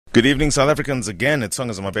Good evening, South Africans. Again, it's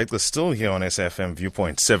Songezo still here on SAFM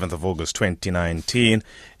Viewpoint, 7th of August 2019.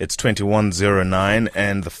 It's 2109,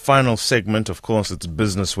 and the final segment, of course, it's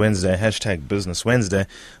Business Wednesday, hashtag Business Wednesday.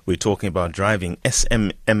 We're talking about driving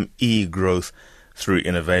SME growth through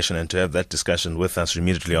innovation, and to have that discussion with us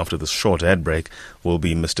immediately after this short ad break will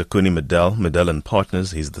be Mr. Coenie Middel, Middel and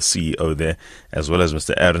Partners. He's the CEO there, as well as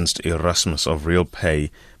Mr. Erns Erasmus of Realpay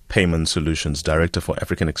Payment Solutions, Director for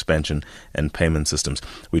African Expansion and Payment Systems.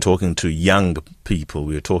 We're talking to young people,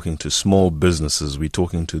 we're talking to small businesses, we're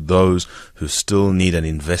talking to those who still need an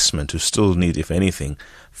investment, who still need, if anything,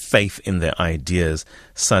 faith in their ideas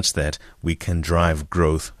such that we can drive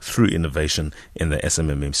growth through innovation in the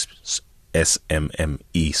SMME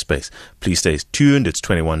space. Please stay tuned. It's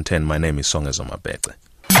 2110. My name is Songezo.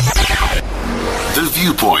 The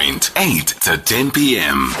Viewpoint, 8 to 10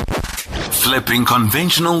 p.m. Flipping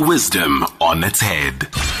conventional wisdom on its head.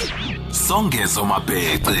 Songezo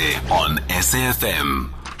on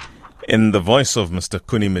SAFM. In the voice of Mr.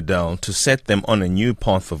 Coenie Middel, to set them on a new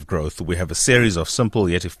path of growth, we have a series of simple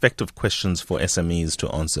yet effective questions for SMEs to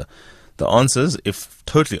answer. The answers, if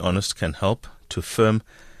totally honest, can help to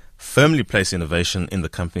firmly place innovation in the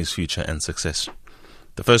company's future and success.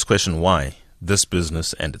 The first question: why this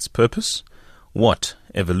business and its purpose? What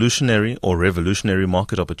evolutionary or revolutionary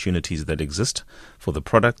market opportunities that exist for the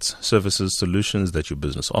products, services, solutions that your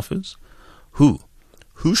business offers? Who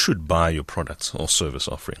should buy your products or service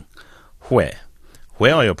offering? Where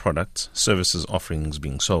are your products, services, offerings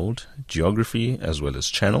being sold? Geography as well as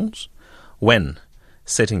channels? When?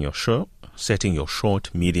 Setting your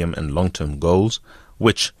short, medium and long-term goals.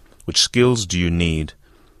 Which skills do you need?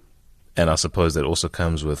 And I suppose that also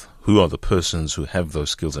comes with who are the persons who have those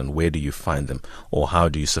skills and where do you find them, or how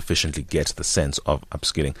do you sufficiently get the sense of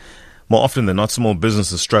upskilling? More often than not, small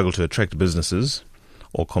businesses struggle to attract businesses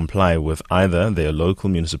or comply with either their local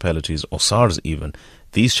municipalities or SARS even.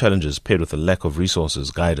 These challenges, paired with a lack of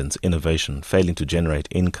resources, guidance, innovation, failing to generate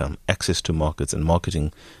income, access to markets and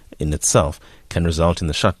marketing in itself, can result in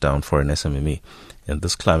the shutdown for an SMME. In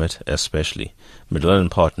this climate especially, Middel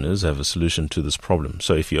and Partners have a solution to this problem.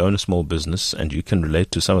 So if you own a small business and you can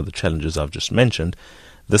relate to some of the challenges I've just mentioned,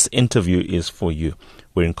 this interview is for you.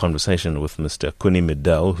 We're in conversation with Mr. Coenie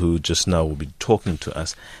Middel, who just now will be talking to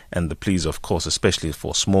us, and the pleas, of course, especially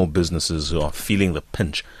for small businesses who are feeling the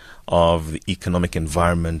pinch of the economic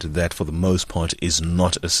environment that for the most part is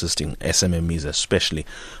not assisting SMMEs, especially.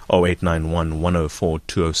 0891 104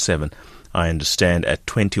 207. I understand at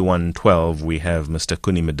 2112 we have Mr.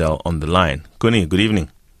 Coenie Middel on the line. Coenie, good evening.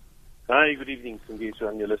 Hi, good evening, Songezo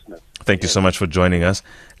and your listeners. Thank you so much for joining us.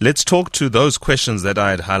 Let's talk to those questions that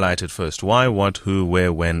I had highlighted first. Why, what, who,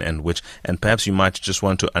 where, when, and which. And perhaps you might just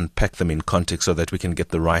want to unpack them in context so that we can get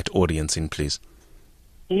the right audience in, please.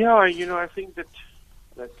 Yeah, I think that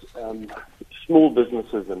small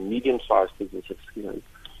businesses and medium-sized businesses,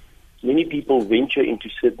 many people venture into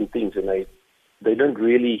certain things and they don't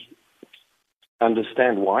really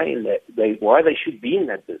understand why they should be in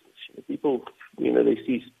that business. People, they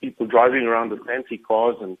see people driving around with fancy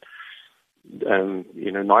cars and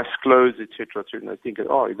nice clothes, etc. And they think,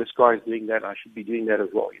 oh, this guy is doing that, I should be doing that as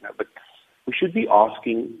well. But we should be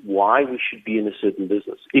asking why we should be in a certain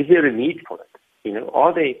business. Is there a need for it?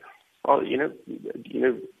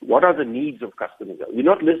 What are the needs of customers? We're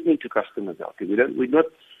not listening to customers out there. We're not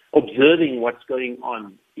observing what's going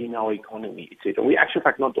on in our economy, etc. We're actually, in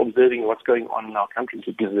fact, not observing what's going on in our country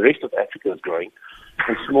because the rest of Africa is growing,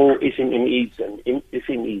 and small SMEs and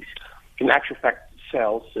SMEs in actual fact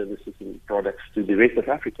sell services and products to the rest of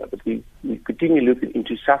Africa. But we continue looking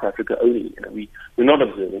into South Africa only. We're not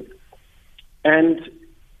observing. And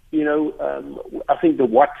I think the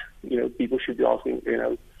what people should be asking.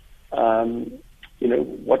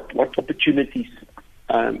 What opportunities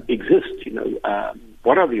exist?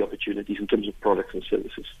 What are the opportunities in terms of products and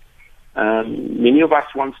services? Many of us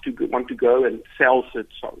want to go and sell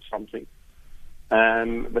something, but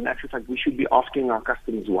in actual fact, we should be asking our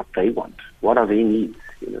customers what they want. What are their needs?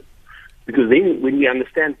 Because then, when we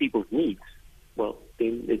understand people's needs, well,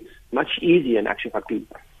 then it's much easier in actual fact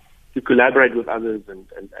to collaborate with others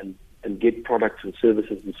and get products and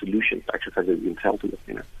services and solutions actually that we can sell to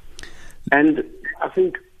them. And I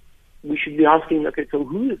think we should be asking, okay, so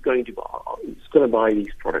who is going to buy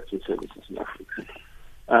these products and services in Africa?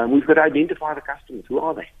 We've got to identify the customers. Who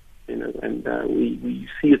are they? And we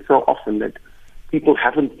see it so often that people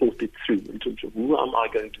haven't thought it through in terms of who am I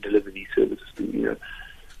going to deliver these services to?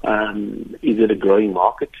 Is it a growing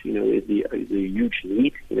market? Is there a huge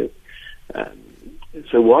need?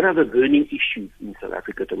 So what are the burning issues in South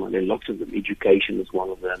Africa at the moment? There are lots of them. Education is one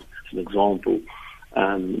of them, as an example.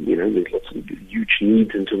 There's lots of huge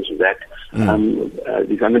needs in terms of that.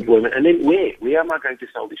 There's unemployment. And then where am I going to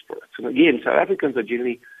sell these products? And again, South Africans are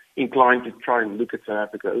generally inclined to try and look at South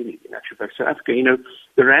Africa only. In actual fact, South Africa,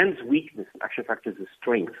 the rand's weakness, in actual fact, is a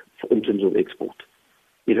strength in terms of export.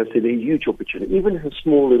 So there's a huge opportunity. Even as a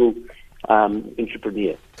small little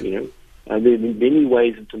entrepreneur, there are many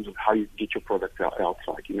ways in terms of how you get your product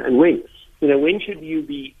outside. And when should you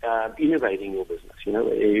be innovating your business?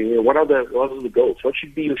 What are the goals? What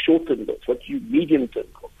should be your short-term goals? What your medium-term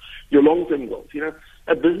goals? Your long-term goals?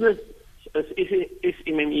 A business,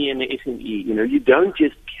 SME and SME, you don't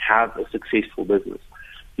just have a successful business.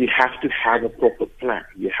 You have to have a proper plan.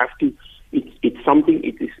 You have to. It's something.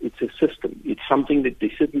 It's a system. It's something that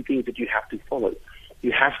there's certain things that you have to follow.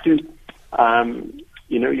 You have to.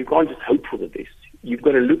 You can't just hope for the best. You've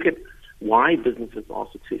got to look at why businesses are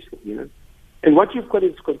successful. And what you've got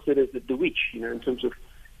to consider is the which, in terms of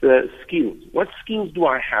the skills. What skills do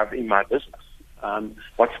I have in my business?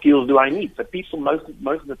 What skills do I need? So people most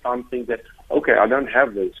of the time think that, okay, I don't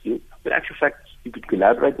have those skills. But in actual fact, you could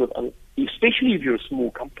collaborate with others, especially if you're a small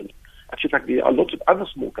company. Actually, in fact, there are lots of other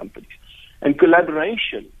small companies. And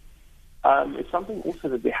collaboration is something also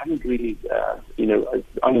that they haven't really,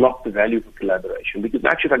 unlocked the value of collaboration. Because in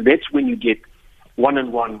actual fact, that's when you get 1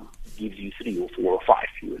 and 1 gives you 3 or 4 or 5.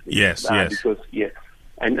 Yes. Because,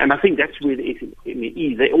 And I think that's where the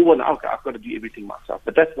SME, they all want, okay, I've got to do everything myself.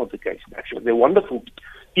 But that's not the case, actually. There are wonderful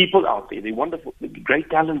people out there. There are wonderful, great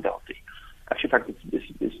talent out there. Actually, in fact,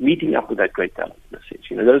 it's meeting up with that great talent, in a sense.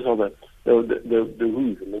 Those are the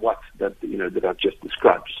who's and the what's that, that I've just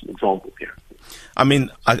described, just an example here. I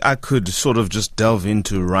mean, I could sort of just delve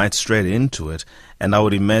right straight into it. And I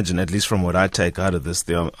would imagine, at least from what I take out of this,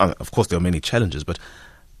 of course, there are many challenges, but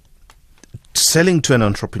selling to an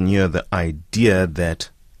entrepreneur the idea that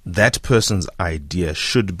that person's idea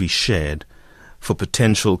should be shared for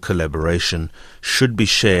potential collaboration, should be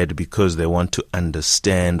shared because they want to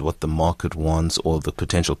understand what the market wants or the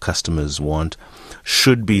potential customers want,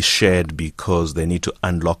 should be shared because they need to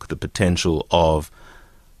unlock the potential of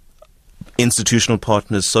institutional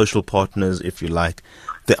partners, social partners, if you like.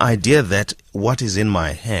 The idea that what is in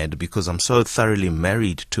my head, because I'm so thoroughly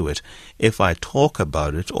married to it, if I talk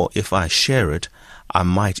about it or if I share it, I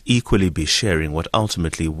might equally be sharing what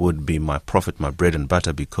ultimately would be my profit, my bread and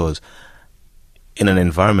butter, because in an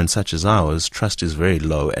environment such as ours, trust is very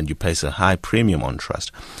low and you place a high premium on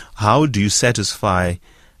trust. How do you satisfy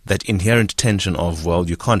that inherent tension of, well,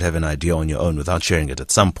 you can't have an idea on your own without sharing it at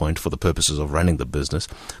some point for the purposes of running the business,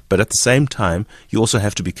 but at the same time, you also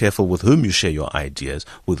have to be careful with whom you share your ideas,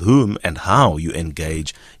 with whom and how you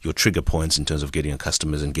engage your trigger points in terms of getting your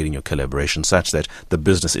customers and getting your collaboration such that the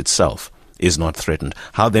business itself is not threatened.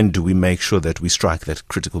 How then do we make sure that we strike that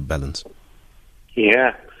critical balance?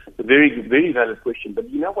 Yeah, a very, very valid question. But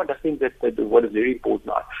you know what? I think that what is very important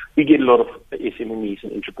now, we get a lot of SMEs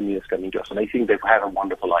and entrepreneurs coming to us, and they think they have a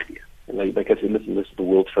wonderful idea. And they can say, listen, this is the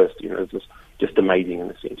world first. It's just amazing in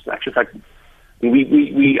a sense. In actual fact,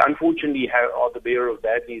 we unfortunately are the bearer of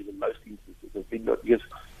bad news in most instances. Because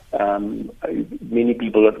many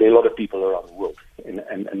people, there are a lot of people around the world,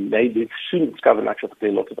 and they soon discover, in actual fact, there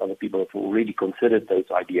are lots of other people that have already considered those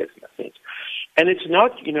ideas in a sense. And it's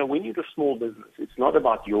not, when you're a small business, it's not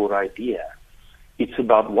about your idea. It's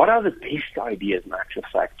about what are the best ideas, in actual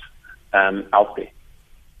fact, out there.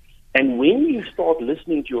 And when you start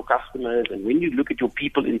listening to your customers and when you look at your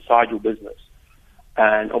people inside your business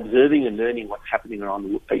and observing and learning what's happening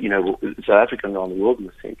around, South Africa and around the world in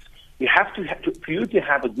a sense, you have to, for you to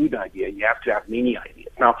have a good idea, you have to have many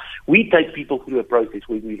ideas. Now, we take people through a process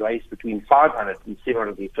where we raise between 500 and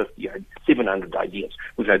 700 ideas.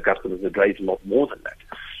 We've had customers that raise a lot more than that.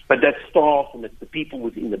 But that's staff and it's the people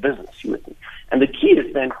within the business. And the key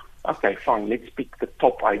is then, okay, fine, let's pick the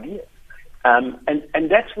top ideas. And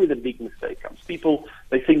that's where the big mistake comes. People,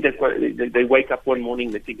 they think that they wake up one morning,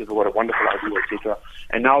 they think it's what a wonderful idea, etc.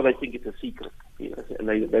 And now they think it's a secret, and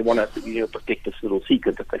they want to protect this little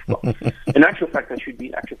secret that they've got. In actual fact, they should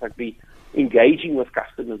be engaging with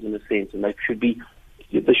customers in a sense, and they should be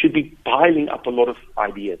piling up a lot of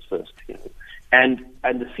ideas first. And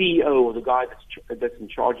the CEO or the guy that's in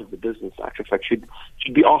charge of the business, actually,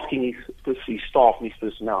 should be asking his staff and his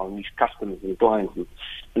personnel and his customers and clients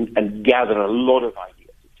and gather a lot of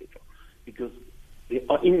ideas, etc. Because there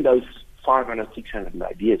are in those 500, 600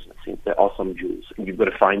 ideas, in a sense, there are some jewels, and you've got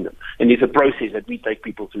to find them. And there's a process that we take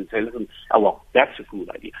people through and say, listen, that's a cool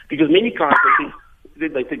idea. Because many clients, they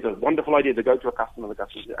think it's a wonderful idea. They go to a customer, the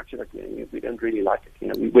customer says, actually, we don't really like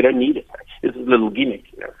it. We don't need it. This is a little gimmick.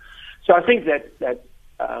 So I think that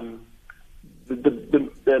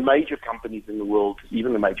the major companies in the world,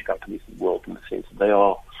 even the major companies in the world, in the sense that they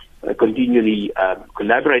are continually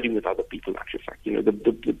collaborating with other people. In actual fact,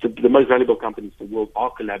 the most valuable companies in the world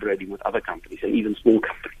are collaborating with other companies and even small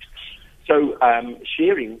companies. So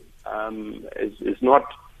sharing is not.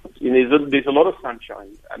 There's a lot of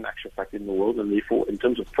sunshine, in actual fact, in the world, and therefore, in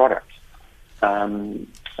terms of products,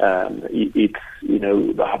 it's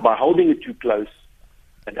by holding it too close,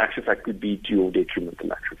 in actual fact, could be to your detriment.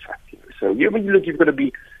 In actual fact, so you've got to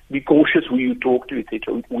be cautious who you talk to,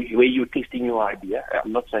 etc. Where you're testing your idea.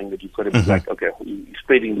 I'm not saying that you've got to be like, okay, you're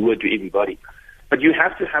spreading the word to everybody, but you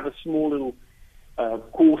have to have a small little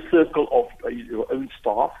core circle of your own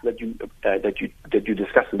staff that you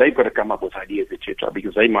discuss, and they've got to come up with ideas, etc.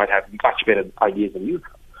 Because they might have much better ideas than you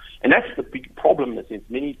have. And that's the big problem in a sense.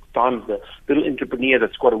 Many times the little entrepreneur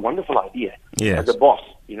that's got a wonderful idea, as a boss,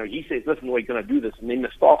 he says, listen, we're going to do this. And then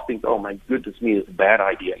the staff thinks, oh my goodness me, it's a bad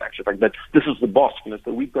idea in actual fact. But this is the boss,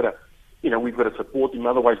 so we've got to support him,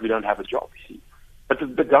 otherwise we don't have a job, you see. But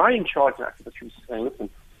the guy in charge actually was saying, listen,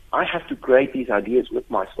 I have to create these ideas with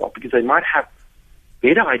my staff because they might have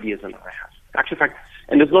better ideas than I have. Actually, fact,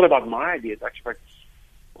 and it's not about my ideas. Actually, fact,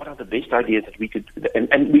 what are the best ideas that we could,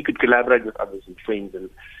 and we could collaborate with others and friends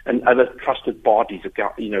and other trusted parties,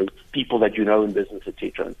 people that in business,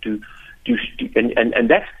 etc. And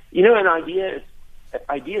that's an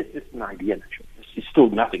idea is just an idea. Actually, it's still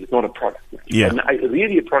nothing. It's not a product. Yeah. And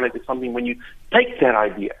really, a product is something when you take that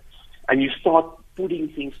idea and you start putting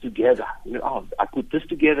things together. I put this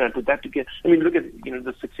together, I put that together. I mean, look at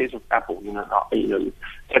the success of Apple.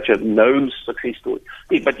 Such a known success story.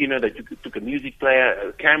 Yeah, but they took a music player,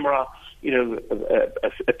 a camera,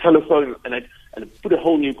 a telephone, and put a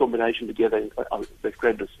whole new combination together. They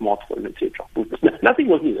created a smartphone, etc. Nothing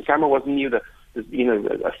was new. The camera wasn't new.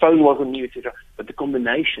 A phone wasn't new, etc. But the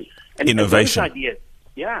combination and innovation. Ideas,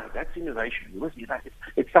 that's innovation.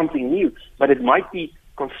 It's something new, but it might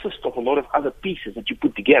consist of a lot of other pieces that you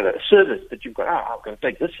put together. A service that you've got, I'm going to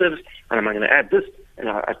take this service and I'm going to add this, and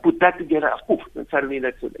I put that together, and suddenly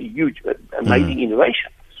that's a huge, amazing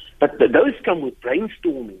innovation. But those come with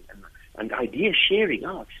brainstorming and idea sharing.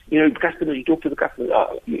 Customer, you talk to the customer,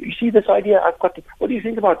 you see this idea, I've got it, what do you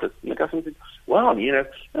think about this? And the customer says, well,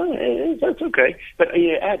 that's okay, but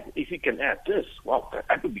if you can add this, well,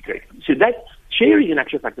 that would be great. So that sharing, in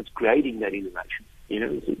actual fact, is creating that innovation.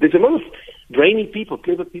 There's a lot of brainy people,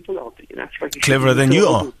 clever people out there. Cleverer than you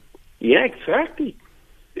are. Yeah, exactly.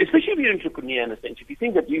 Especially if you're an entrepreneur, in a sense. If you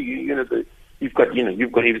think that you've got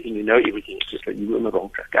everything, everything, it's just like you're on the wrong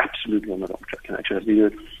track. Absolutely on the wrong track. And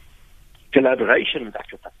actually, collaboration is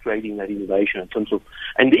actually creating that innovation in terms of,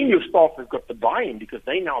 and then your staff has got the buy-in because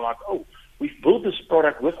they now like, we've built this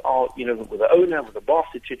product with our, with the owner, with the boss,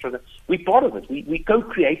 etc. We're part of it. We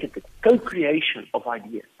co-created it. Co-creation of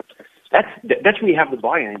ideas. That's where you have the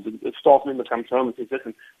buy-in. The staff member comes home and says,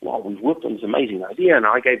 listen, wow, we've worked on this amazing idea, and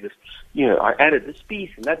I gave this, I added this piece,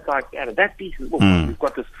 and that guy added that piece, and we've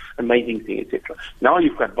got this amazing thing, etc. Now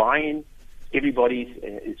you've got buy-in. Everybody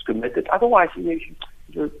is committed. Otherwise, if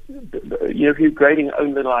you're creating your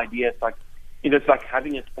own little idea, it's like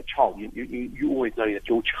having a child. You always know that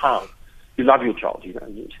your child, you love your child. You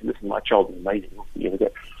say, listen, my child is amazing.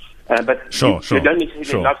 But you don't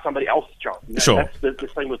necessarily love somebody else's child. That's the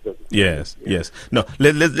same with business. Yes. No,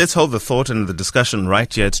 let's hold the thought and the discussion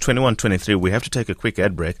right here. It's 21:23. We have to take a quick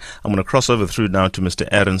ad break. I'm going to cross over through now to Mr.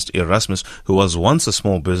 Ernst Erasmus, who was once a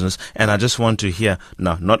small business, and I just want to hear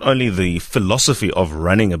now not only the philosophy of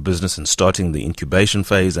running a business and starting the incubation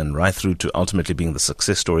phase and right through to ultimately being the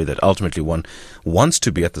success story that ultimately one wants to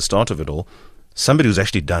be at the start of it all, somebody who's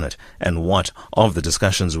actually done it, and what of the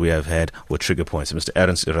discussions we have had were trigger points. Mr.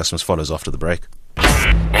 Ernst Erasmus follows after the break.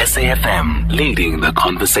 SAFM, leading the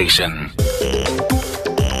conversation.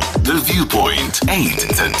 The Viewpoint, 8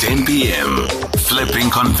 to 10 p.m. Flipping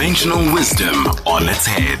conventional wisdom on its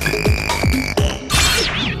head.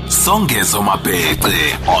 Songezo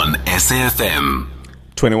on SAFM.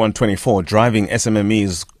 21:24, driving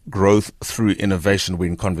SMEs growth through innovation. We're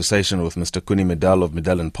in conversation with Mr. Coenie Middel of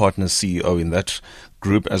Middel and Partners, CEO in that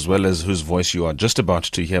group, as well as whose voice you are just about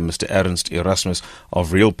to hear, Mr. Ernst Erasmus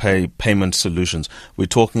of Realpay Payment Solutions. We're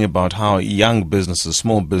talking about how young businesses,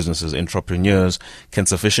 small businesses, entrepreneurs can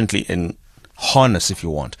sufficiently harness, if you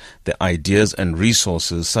want, the ideas and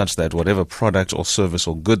resources such that whatever product or service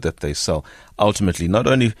or good that they sell ultimately not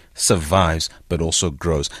only survives but also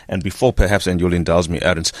grows. And before perhaps, and you'll indulge me,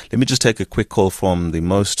 Erns, let me just take a quick call from the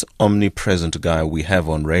most omnipresent guy we have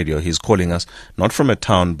on radio. He's calling us not from a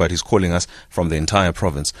town, but he's calling us from the entire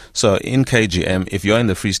province. So in KGM, if you're in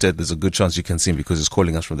the Free State, there's a good chance you can see him because he's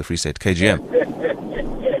calling us from the Free State. KGM.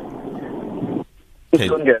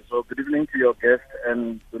 Songezo, good evening to your guest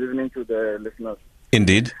and good evening to the listeners.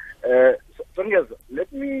 Indeed. Songezo,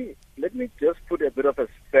 let me just put a bit of a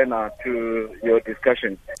spanner to your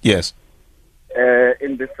discussion. Yes.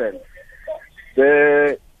 In this sense,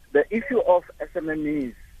 the issue of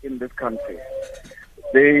SMEs in this country,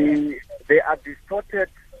 they are distorted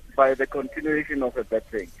by the continuation of a bad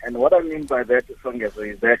thing. And what I mean by that,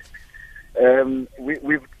 Songezo, is that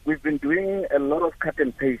we've been doing a lot of cut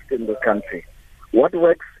and paste in this country. What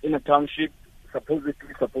works in a township supposedly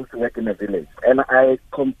supposed to work in a village, and I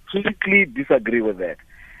completely disagree with that.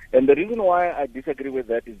 And the reason why I disagree with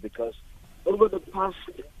that is because over the past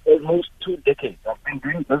almost 2 decades, I've been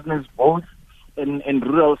doing business both in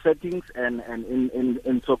rural settings and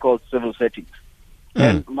in so-called civil settings.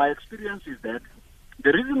 And my experience is that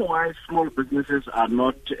the reason why small businesses are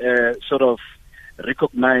not sort of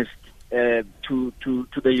recognized to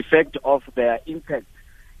the effect of their impact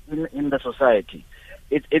in the society,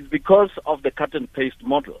 it's because of the cut and paste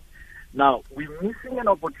model. Now, we're missing an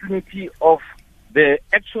opportunity of the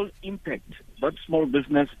actual impact that small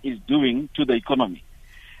business is doing to the economy.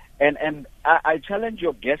 And I challenge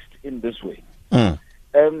your guest in this way. And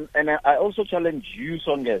I also challenge you,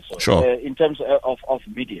 Songezo, in terms of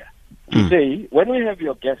media. To say, when we have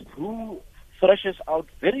your guest who thrashes out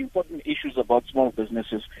very important issues about small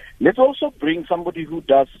businesses, let's also bring somebody who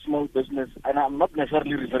does small business, and I'm not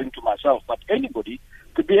necessarily referring to myself, but anybody,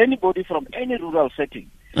 could be anybody from any rural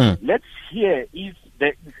setting. Let's hear if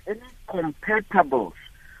there is any comparables,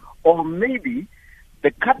 or maybe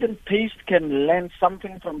the cut and paste can learn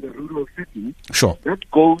something from the rural setting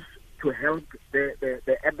that goes to help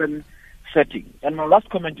the urban setting. And my last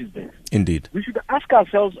comment is this. Indeed. We should ask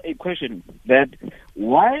ourselves a question that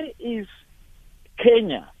why has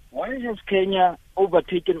Kenya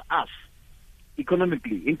overtaken us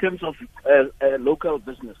economically in terms of local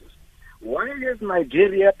businesses? Why has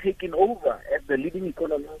Nigeria taken over as the leading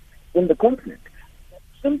economy in the continent?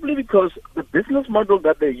 Simply because the business model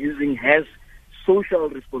that they're using has social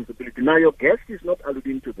responsibility. Now, your guest is not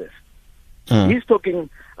alluding to this. He's talking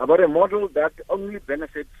about a model that only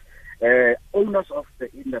benefits owners of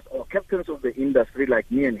the industry or captains of the industry like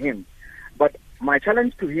me and him. But my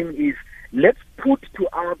challenge to him is, let's put to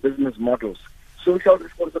our business models social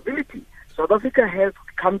responsibility. South Africa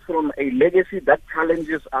comes from a legacy that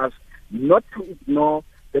challenges us not to ignore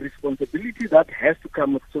the responsibility that has to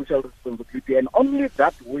come with social responsibility. And only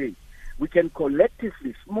that way we can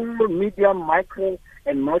collectively, small, medium, micro,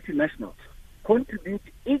 and multinationals, contribute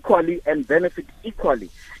equally and benefit equally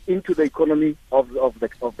into the economy of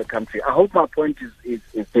the country. I hope my point is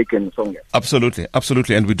taken, Songezo.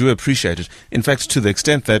 Absolutely, and we do appreciate it. In fact, to the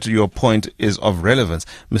extent that your point is of relevance,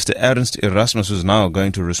 Mr. Ernst Erasmus, who's now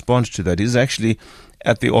going to respond to that, is actually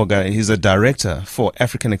at the he's a director for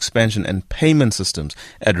African expansion and payment systems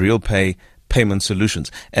at Realpay Payment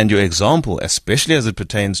Solutions. And your example, especially as it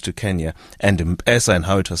pertains to Kenya and M-Pesa and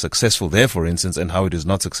how it was successful there, for instance, and how it is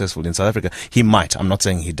not successful in South Africa, I'm not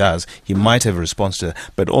saying he does, he might have a response to that.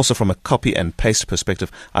 But also from a copy and paste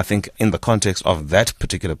perspective, I think in the context of that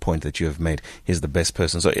particular point that you have made, he's the best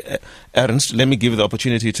person. So, Ernst, let me give you the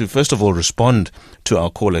opportunity to, first of all, respond to our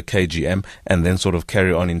caller KGM and then sort of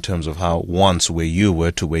carry on in terms of how once where you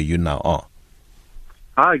were to where you now are.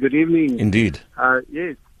 Hi, good evening. Indeed.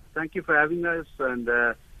 Yes. Thank you for having us, and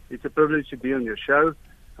it's a privilege to be on your show.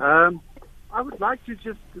 I would like to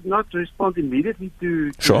just not respond immediately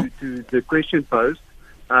to the question posed,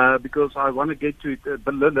 because I want to get to it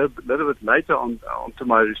a little bit later onto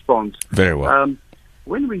my response. Very well.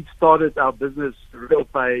 When we started our business,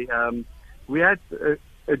 Realpay, we had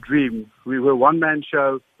a dream. We were a one-man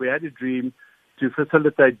show. We had a dream to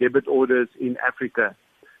facilitate debit orders in Africa.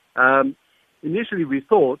 Initially, we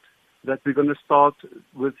thought that we're going to start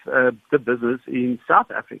with the business in South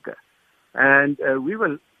Africa. And we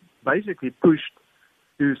were basically pushed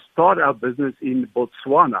to start our business in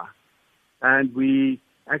Botswana. And we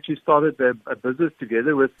actually started a business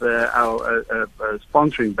together with our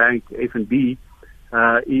sponsoring bank, FNB,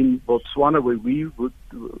 in Botswana, where we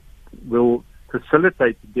will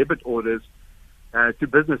facilitate debit orders to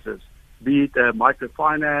businesses, be it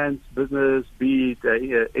microfinance business, be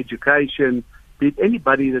it education, be it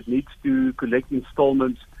anybody that needs to collect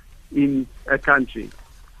installments in a country.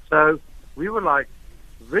 So we were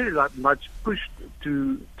very much pushed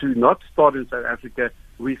to not start in South Africa.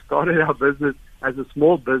 We started our business as a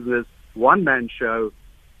small business, one-man show,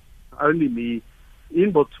 only me,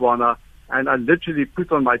 in Botswana, and I literally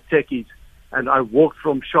put on my techies and I walked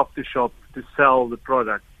from shop to shop to sell the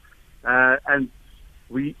product. And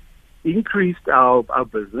we increased our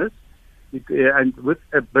business. and with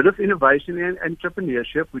a bit of innovation and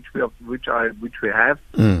entrepreneurship, which we have,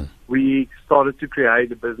 we started to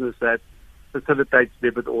create a business that facilitates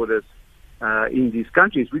debit orders in these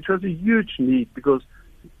countries, which was a huge need because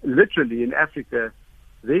literally in Africa,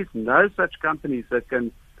 there's no such companies that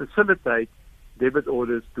can facilitate debit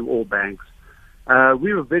orders to all banks.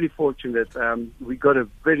 We were very fortunate. We got a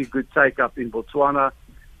very good take-up in Botswana,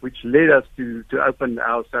 which led us to open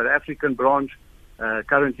our South African branch.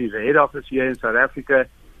 Currently, the head office here in South Africa.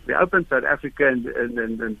 We opened South Africa, and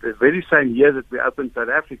the very same year that we opened South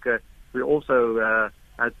Africa, we also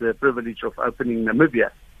had the privilege of opening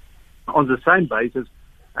Namibia on the same basis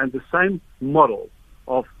and the same model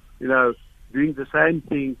of, doing the same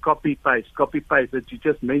thing, copy-paste that you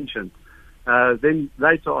just mentioned. Then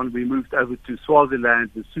later on, we moved over to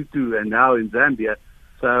Swaziland, Lesotho, and now in Zambia.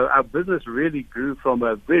 So our business really grew from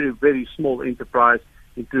a very, very small enterprise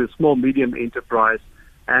into a small, medium enterprise.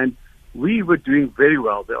 And we were doing very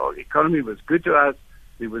well. The economy was good to us.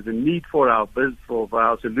 There was a need for our business, for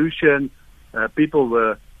our solution. People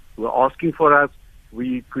were asking for us.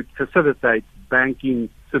 We could facilitate banking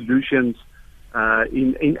solutions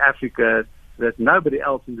in Africa that nobody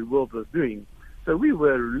else in the world was doing. So we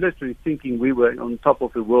were literally thinking we were on top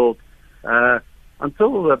of the world.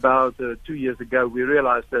 Until about 2 years ago, we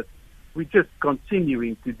realized that we're just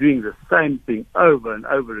continuing to doing the same thing over and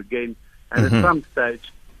over again. And at some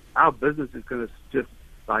stage, our business is going to just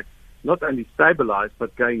not only stabilize,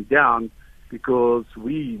 but going down because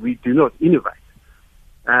we do not innovate.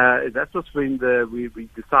 That was when we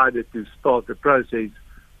decided to start the process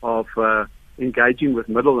of engaging with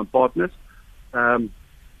Middel and Partners. And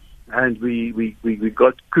we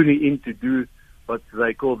got Coenie in to do what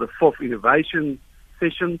they call the 4th innovation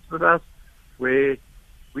sessions with us, where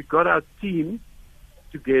we got our team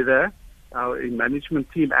together, our management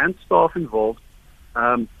team and staff involved,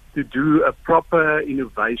 to do a proper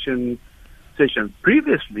innovation session.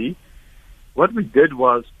 Previously, what we did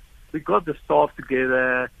was we got the staff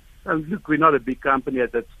together, and look, we're not a big company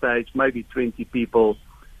at that stage, maybe 20 people,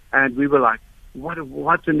 and we were like,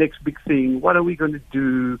 what's the next big thing? What are we going to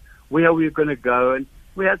do? Where are we going to go? And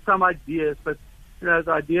we had some ideas, but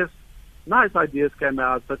the nice ideas came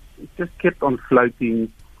out, but it just kept on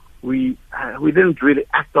floating. We didn't really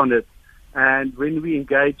act on it. And when we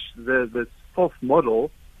engaged the 4th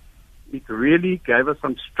model, it really gave us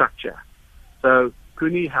some structure. So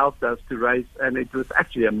Coenie helped us to raise, and it was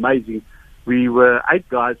actually amazing. We were 8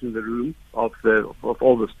 guys in the room of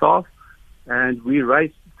all the staff, and we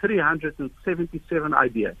raised 377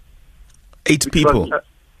 ideas. 8 people?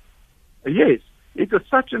 Yes. It was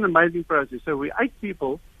such an amazing process. So we 8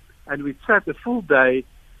 people, and we sat a full day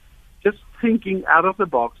just thinking out of the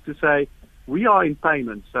box to say, we are in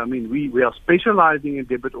payments. I mean, we are specializing in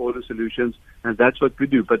debit order solutions, and that's what we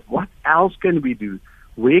do. But what else can we do?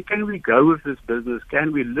 Where can we go with this business?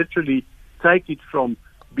 Can we literally take it from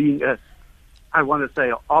being an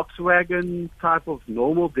Volkswagen type of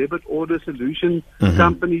normal debit order solution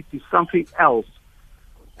company to something else?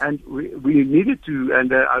 And we needed to,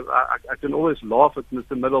 and I can always laugh at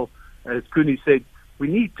Mr. Middel, as Coenie said, we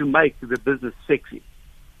need to make the business sexy.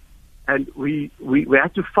 And we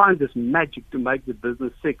had to find this magic to make the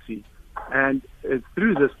business sexy. And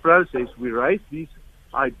through this process, we raised these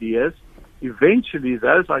ideas. Eventually,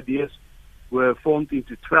 those ideas were formed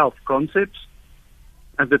into 12 concepts.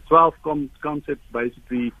 And the 12 concepts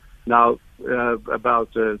basically now,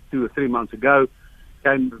 about 2 or 3 months ago,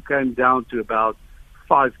 came down to about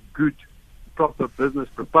 5 good, proper business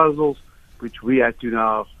proposals, which we had to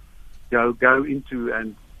now go into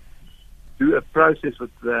and do a process with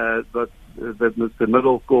that Mr.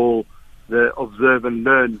 Middel called the observe and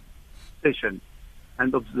learn session.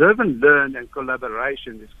 And observe and learn and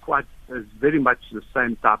collaboration is very much the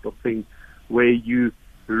same type of thing, where you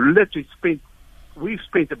literally we've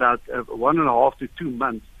spent about 1.5 to 2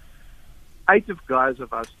 months, 8 guys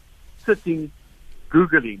of us sitting,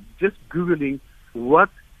 just Googling what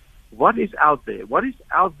is out there. What is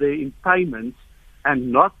out there in payments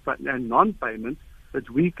and non-payments that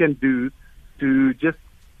we can do to just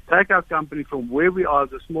take our company from where we are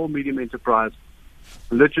as a small, medium enterprise,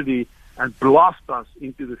 literally, and blast us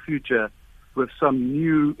into the future with some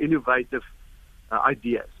new, innovative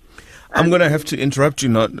ideas. I'm going to have to interrupt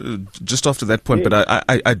you just after that point, but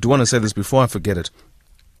I do want to say this before I forget it.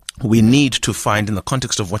 We need to find, in the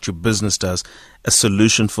context of what your business does, a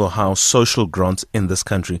solution for how social grants in this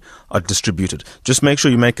country are distributed. Just make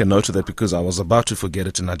sure you make a note of that, because I was about to forget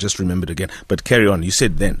it and I just remembered again. But carry on. You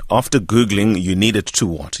said then, after Googling, you needed to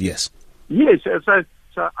what? Yes. Yes.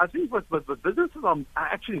 So I think what businesses are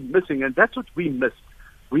actually missing, and that's what we missed.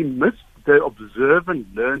 We missed the observe and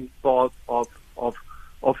learn part of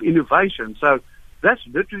innovation. So that's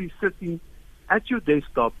literally sitting at your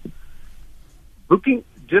desktop, booking.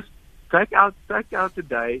 Just take out a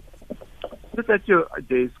day, sit at your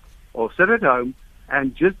desk or sit at home,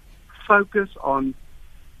 and just focus on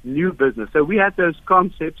new business. So we had those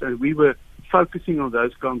concepts, and we were focusing on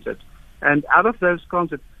those concepts. And out of those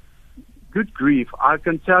concepts, good grief, I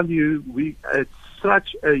can tell you, it's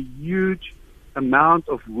such a huge amount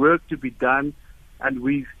of work to be done, and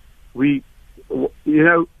we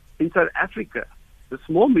in South Africa, the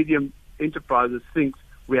small medium enterprises think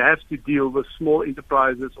we have to deal with small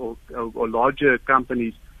enterprises or larger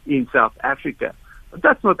companies in South Africa, but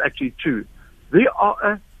that's not actually true. There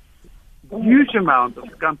are a huge amount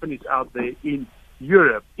of companies out there in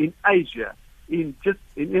Europe, in Asia, in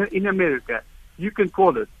America. You can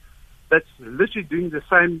call it. That's literally doing the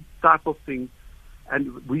same type of thing,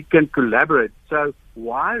 and we can collaborate. So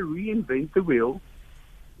why reinvent the wheel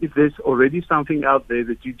if there's already something out there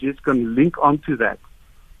that you just can link onto that?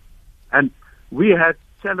 And we had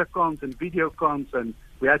telecoms and video cons, and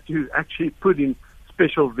we had to actually put in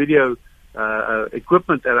special video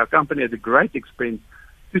equipment at our company at a great expense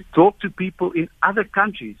to talk to people in other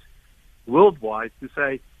countries worldwide to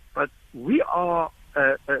say, but we are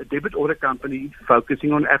a debit order company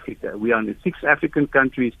focusing on Africa. We are in 6 African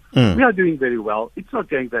countries. We are doing very well. It's not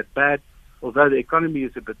going that bad, although the economy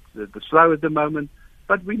is a bit slow at the moment,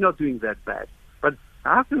 but we're not doing that bad. But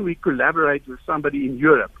how can we collaborate with somebody in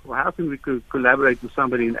Europe, or how can we collaborate with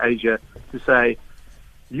somebody in Asia to say,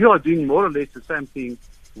 you are doing more or less the same thing.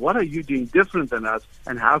 What are you doing different than us,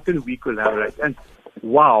 and how can we collaborate? And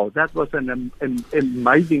wow, that was an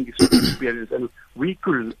amazing experience. And we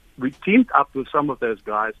teamed up with some of those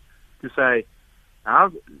guys to say,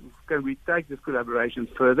 how can we take this collaboration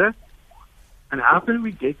further, and how can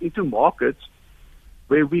we get into markets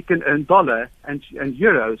where we can earn dollar and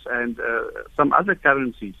euros and some other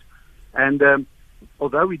currencies. And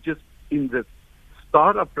although we just in the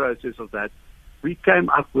startup process of that, we came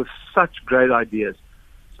up with such great ideas.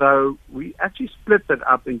 So we actually split that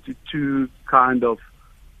up into 2 kind of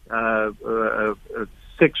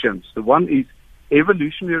sections. The one is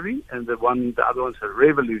evolutionary, and the other one's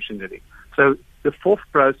revolutionary. So the 4th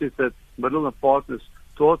process that Middel and Partners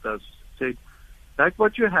taught us said, take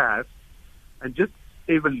what you have and just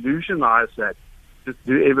evolutionize that. Just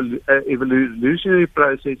do evolutionary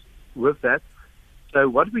process with that. So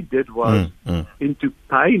what we did was into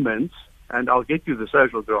payments, and I'll get you the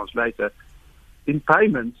social grants later. In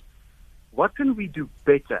payments, what can we do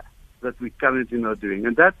better that we currently not doing?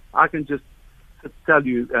 And that I can just tell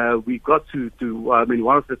you, we got to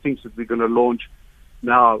one of the things that we're going to launch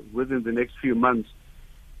now within the next few months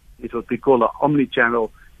is what we call an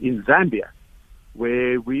omni-channel in Zambia,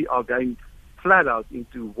 where we are going flat out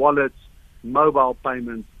into wallets, mobile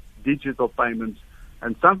payments, digital payments,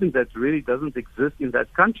 and something that really doesn't exist in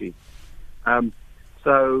that country.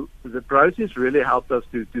 So the process really helped us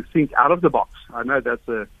to think out of the box. I know that's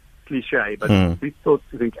a cliche, but we thought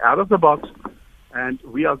to think out of the box, and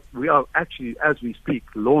we are actually, as we speak,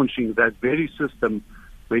 launching that very system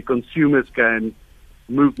where consumers can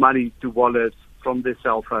move money to wallets from their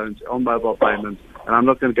cell phones on mobile payments. And I'm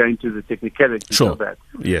not going to go into the technicalities of that.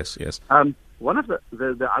 Yes. One of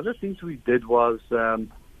the other things we did was in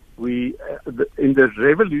the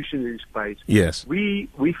revolutionary space, yes,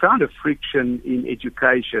 we found a friction in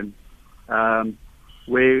education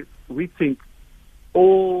where we think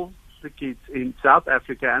all the kids in South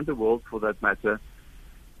Africa and the world, for that matter,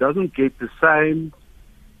 doesn't get the same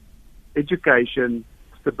education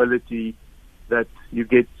stability that you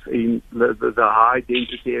get in the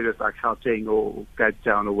high-density areas like Gauteng or Cape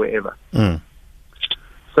Town or wherever.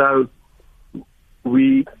 So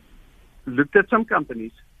we looked at some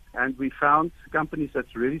companies, and we found companies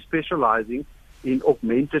that's really specializing in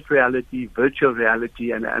augmented reality, virtual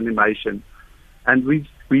reality, and animation. And we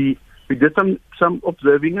did some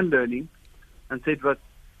observing and learning and said, but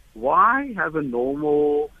why have a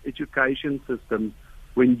normal education system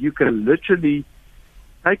when you can literally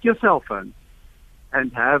take your cell phone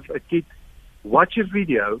and have a kid watch a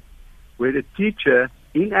video where the teacher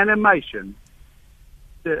in animation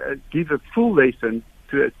gives a full lesson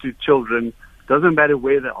to children, doesn't matter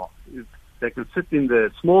where they are. They can sit in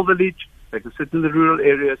the small village, they can sit in the rural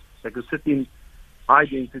areas, they can sit in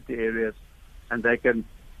high-density areas, and they can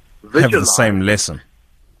visualize. Have the same lesson.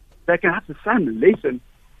 They can have the same lesson,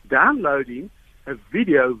 downloading a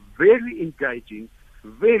video, very engaging,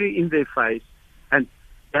 very in their face, and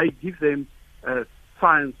they give them a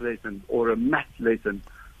science lesson or a math lesson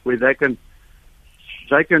where they can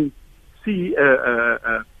see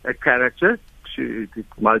a character it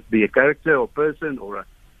might be a character or person or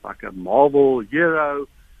like a Marvel hero,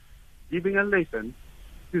 giving a lesson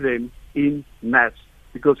to them in maths,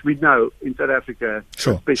 because we know in South Africa,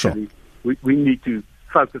 especially, we need to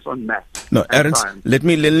focus on maths. No, Erns, let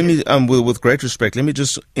me, with great respect, let me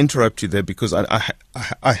just interrupt you there, because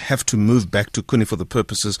I have to move back to Coenie for the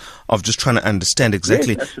purposes of just trying to understand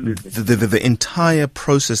exactly the entire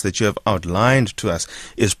process that you have outlined to us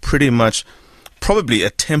is pretty much probably a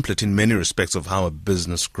template in many respects of how a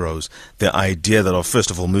business grows. The idea that of, first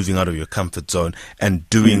of all, moving out of your comfort zone and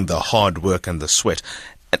doing the hard work and the sweat.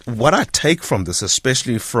 What I take from this,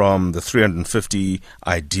 especially from the 350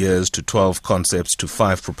 ideas to 12 concepts to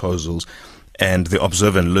 5 proposals and the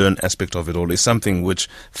observe and learn aspect of it all, is something which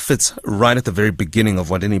fits right at the very beginning of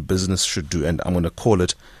what any business should do. And I'm going to call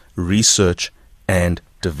it research and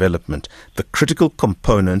development. The critical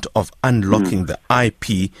component of unlocking the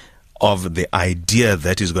IP of the idea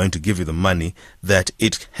that is going to give you the money, that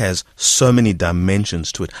it has so many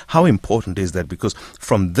dimensions to it. How important is that? Because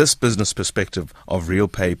from this business perspective of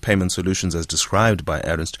Realpay Payment Solutions as described by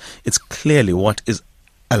Erns, it's clearly what is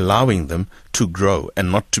allowing them to grow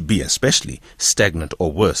and not to be especially stagnant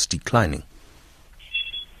or worse, declining.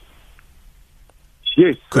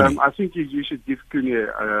 Yes, I think you should give Coenie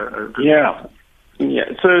a Yeah.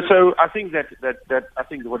 So I think that I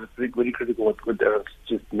think what is very critical, what Erns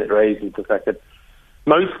just raised, is the fact that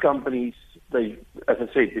most companies, they, as I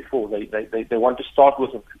said before, they want to start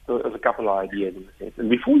with a couple of ideas in a sense. And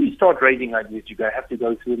before you start raising ideas, you have to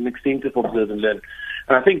go through an extensive observe and learn.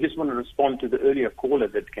 And I think just want to respond to the earlier caller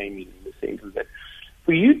that came in the sense of that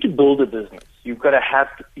for you to build a business, you've got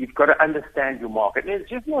to understand your market. And it's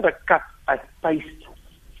just not a cut and paste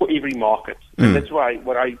for every market. And that's why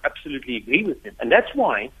what I absolutely agree with them. And that's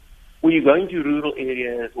why when you go into rural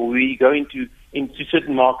areas or when you go into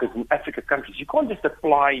certain markets in African countries, you can't just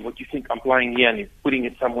apply what you think I'm applying here and putting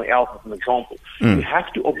it somewhere else as an example. You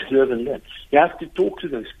have to observe and learn. You have to talk to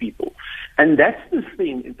those people. And that's the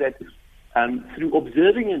thing, is that through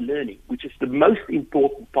observing and learning, which is the most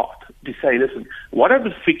important part, to say, listen, what are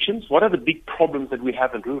the frictions, what are the big problems that we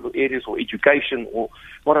have in rural areas or education, or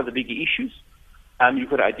what are the bigger issues?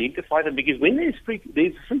 You've got to identify them, because when there's friction,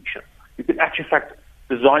 you can actually, in fact,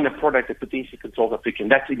 design a product that potentially can solve a friction.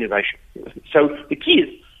 That's innovation. So the key is,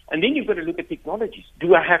 and then you've got to look at technologies.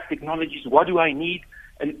 Do I have technologies? What do I need?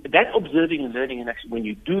 And that observing and learning, and actually when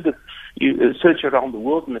you do you search around the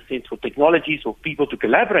world in a sense for technologies or people to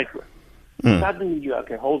collaborate with, suddenly you,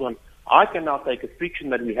 okay, hold on, I can now take a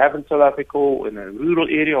friction that we have in South Africa or in a rural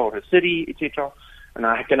area or a city, etc., and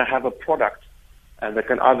I can have a product and I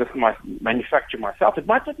can either manufacture myself. It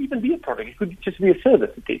might not even be a product. It could just be a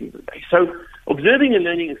service at the end of the day. So observing and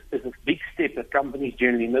learning is a big step that companies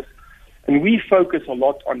generally miss. And we focus a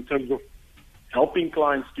lot on terms of helping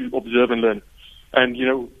clients to observe and learn. And,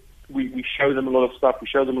 we show them a lot of stuff. We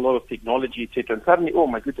show them a lot of technology, etc. And suddenly, oh,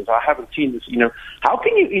 my goodness, I haven't seen this. How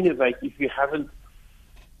can you innovate if you haven't,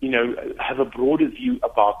 have a broader view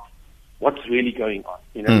about what's really going on,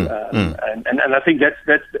 And I think that's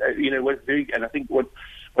what's very, and I think what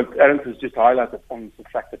Erns has just highlighted on the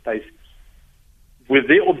fact that with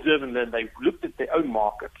their observe and learn, they looked at their own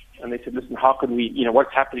market and they said, listen, how can we,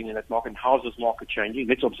 what's happening in that market and how is this market changing?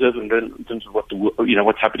 Let's observe and learn in terms of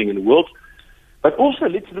what's happening in the world, but also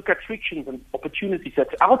let's look at frictions and opportunities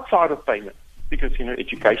that's outside of payment. Because,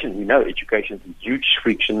 education, we know education is a huge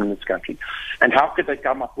friction in this country, and how could they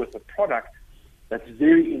come up with a product that's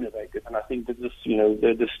very innovative? And I think that this,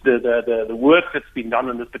 the work that's been done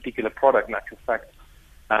on this particular product, in actual fact,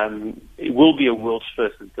 it will be a world's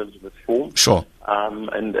first in terms of its form. Sure.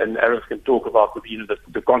 And Erns can talk about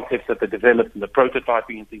the concepts that they developed and the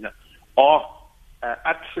prototyping and things that are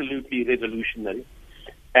absolutely revolutionary.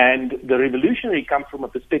 And the revolutionary comes from a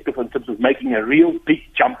perspective in terms of making a real big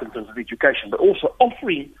jump in terms of education, but also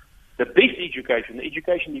offering the best education, the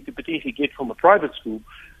education you could potentially get from a private school,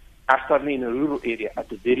 are suddenly in a rural area at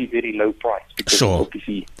a very, very low price. Sure.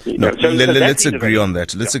 Let's agree on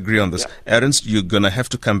that. Let's agree on this. Erns, you're going to have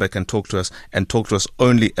to come back and talk to us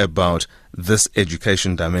only about this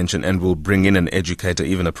education dimension, and we'll bring in an educator,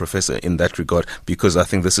 even a professor in that regard, because I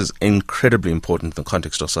think this is incredibly important in the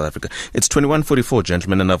context of South Africa. It's 21:44,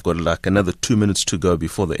 gentlemen, and I've got like another 2 minutes to go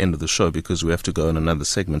before the end of the show because we have to go on another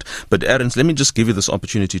segment. But Erns, let me just give you this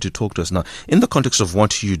opportunity to talk to us now in the context of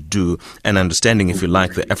what you do and understanding, if you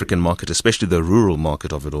like, the African market, especially the rural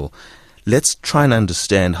market of it all. Let's try and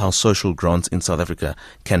understand how social grants in South Africa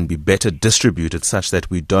can be better distributed such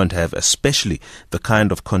that we don't have, especially the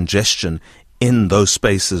kind of congestion in those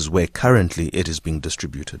spaces where currently it is being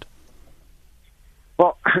distributed.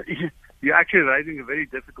 Well, you're actually raising a very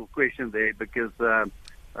difficult question there, because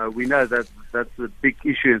We know that that's a big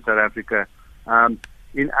issue in South Africa.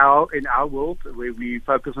 In our world, where we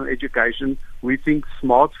focus on education, we think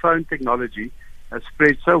smartphone technology has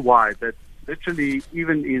spread so wide that literally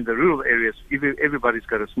even in the rural areas, everybody's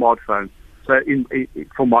got a smartphone. So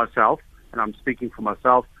for myself, and I'm speaking for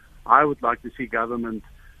myself, I would like to see government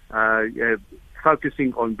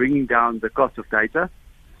focusing on bringing down the cost of data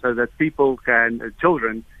so that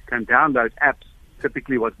children can download apps,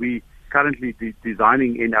 typically what we currently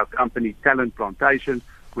designing in our company, Talent Plantation,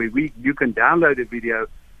 where you can download a video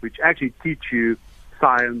which actually teach you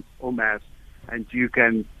science or math, and you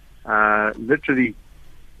can literally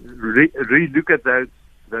re-look at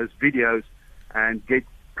those videos and get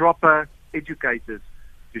proper educators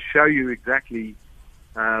to show you exactly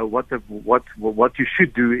what you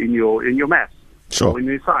should do in your maths or in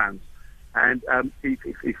your science. And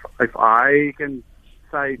if I can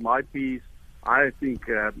say my piece, I think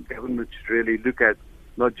government should really look at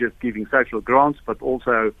not just giving social grants, but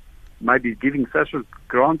also maybe giving social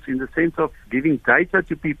grants in the sense of giving data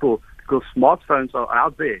to people, because smartphones are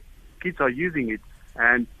out there. Kids are using it.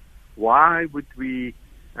 And why would we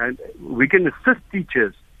can assist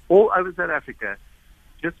teachers all over South Africa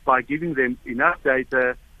just by giving them enough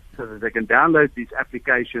data so that they can download these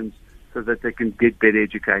applications so that they can get better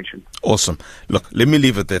education. Awesome. Look, let me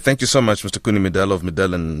leave it there. Thank you so much, Mr. Coenie Middel of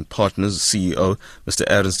Middel and Partners, CEO, Mr.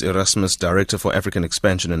 Erns Erasmus, Director for African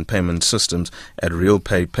Expansion and Payment Systems at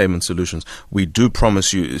Realpay Payment Solutions. We do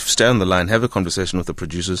promise you, stay on the line, have a conversation with the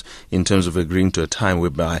producers in terms of agreeing to a time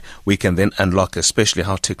whereby we can then unlock, especially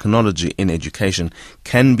how technology in education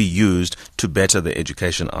can be used to better the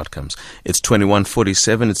education outcomes. It's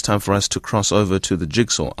 21:47. It's time for us to cross over to the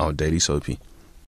Jigsaw, our daily soapy.